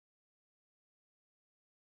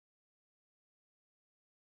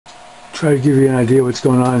try to give you an idea what's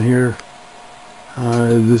going on here.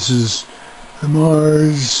 This is the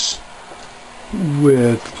Mars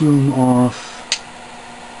with bloom off.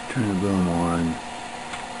 Turn the bloom on.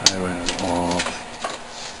 I went it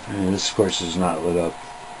off. And this, of course, is not lit up.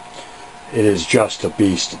 It is just a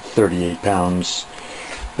beast at 38 pounds.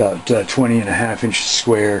 About 20.5 inches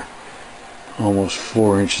square. Almost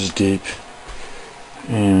 4 inches deep.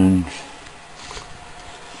 And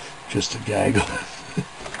just a gaggle.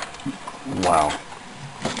 Wow.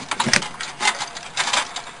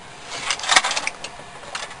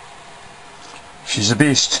 She's a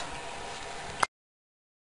beast.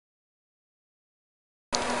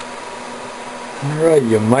 Alright,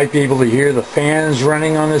 you might be able to hear the fans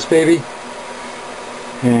running on this baby.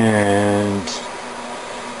 And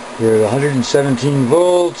we're at 117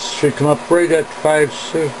 volts. Should come up right at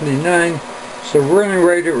 579. So running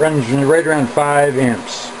right, it runs right around 5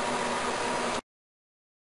 amps.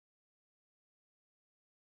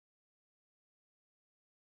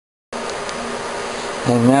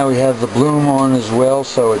 And now we have the bloom on as well,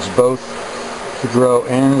 so it's both the grow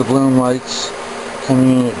and the bloom lights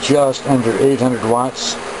coming in at just under 800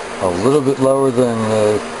 watts, a little bit lower than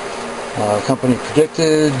the company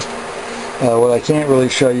predicted. What I can't really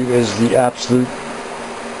show you is the absolute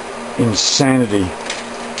insanity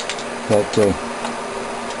that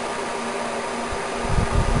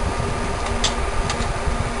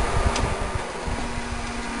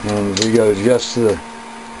and we go just to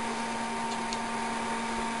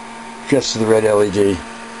the red LED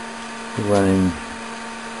running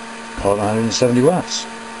about 170 watts,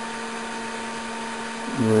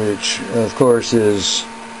 which of course is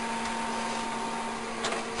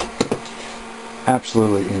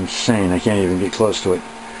absolutely insane. I can't even get close to it.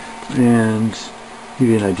 And to give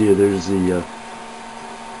you an idea, there's the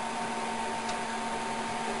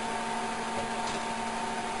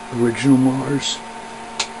original Mars.